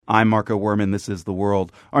I'm Marco Werman. This is The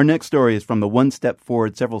World. Our next story is from the One Step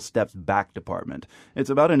Forward, Several Steps Back department. It's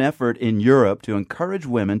about an effort in Europe to encourage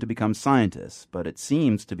women to become scientists, but it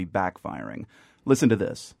seems to be backfiring. Listen to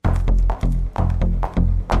this.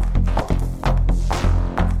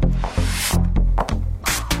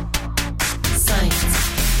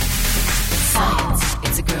 Science.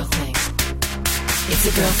 It's a girl thing. It's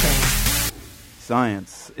a girl thing.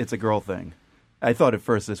 Science, it's a girl thing. I thought at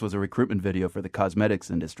first this was a recruitment video for the cosmetics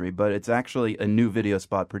industry, but it's actually a new video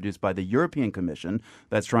spot produced by the European Commission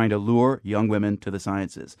that's trying to lure young women to the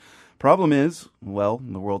sciences. Problem is, well,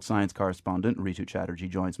 the world science correspondent, Ritu Chatterjee,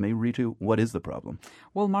 joins me. Ritu, what is the problem?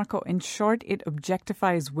 Well, Marco, in short, it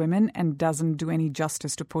objectifies women and doesn't do any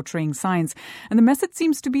justice to portraying science. And the message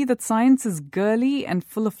seems to be that science is girly and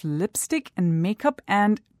full of lipstick and makeup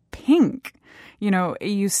and pink. You know,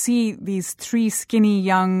 you see these three skinny,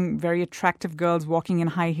 young, very attractive girls walking in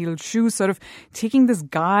high-heeled shoes, sort of taking this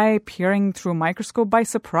guy peering through a microscope by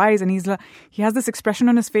surprise. And he has this expression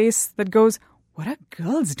on his face that goes, what are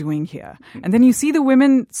girls doing here? And then you see the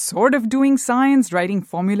women sort of doing science, writing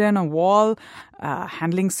formula on a wall,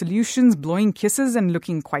 handling solutions, blowing kisses, and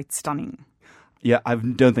looking quite stunning. Yeah, I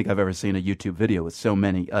don't think I've ever seen a YouTube video with so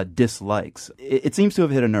many dislikes. It seems to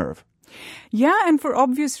have hit a nerve. Yeah, and for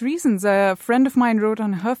obvious reasons. A friend of mine wrote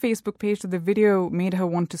on her Facebook page that the video made her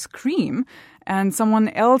want to scream. And someone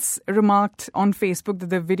else remarked on Facebook that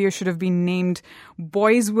the video should have been named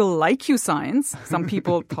Boys Will Like You Science. Some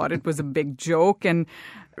people thought it was a big joke. And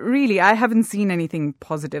really, I haven't seen anything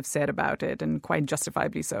positive said about it, and quite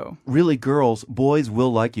justifiably so. Really, girls, boys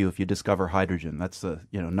will like you if you discover hydrogen. That's the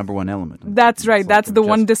number one element. That's right. That's the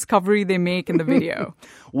one discovery they make in the video.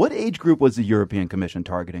 What age group was the European Commission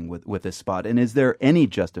targeting with this spot? And is there any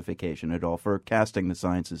justification at all for casting the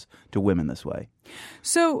sciences to women this way?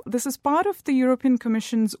 So this is part of the European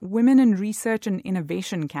Commission's Women in Research and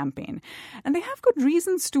Innovation campaign. And they have good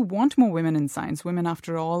reasons to want more women in science. Women,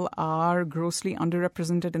 after all, are grossly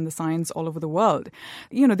underrepresented in the science all over the world.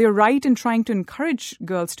 You know, they're right in trying to encourage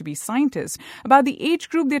girls to be scientists. About the age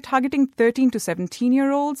group, they're targeting 13 to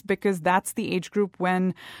 17-year-olds because that's the age group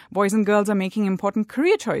when boys and girls are making important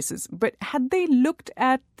career choices. But had they looked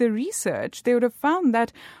at the research, they would have found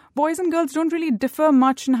that boys and girls don't really differ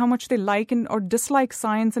much in how much they like or dislike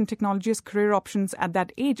science and technology as career options at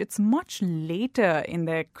that age. It's much later in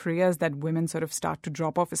their careers that women sort of start to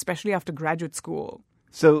drop off, especially after graduate school.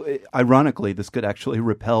 So, ironically, this could actually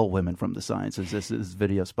repel women from the sciences, this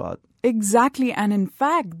video spot. Exactly. And in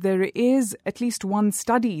fact, there is at least one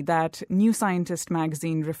study that New Scientist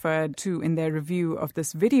magazine referred to in their review of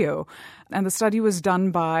this video. And the study was done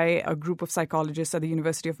by a group of psychologists at the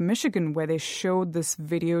University of Michigan, where they showed this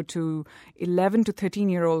video to 11 to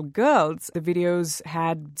 13-year-old girls. The videos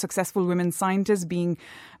had successful women scientists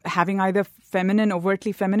having either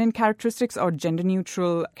overtly feminine characteristics or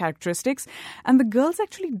gender-neutral characteristics. And the girls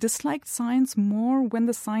actually disliked science more when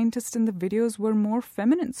the scientists in the videos were more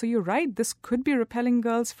feminine. So you're right, this could be repelling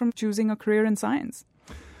girls from choosing a career in science.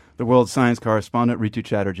 The world science correspondent, Ritu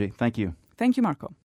Chatterjee. Thank you. Thank you, Marco.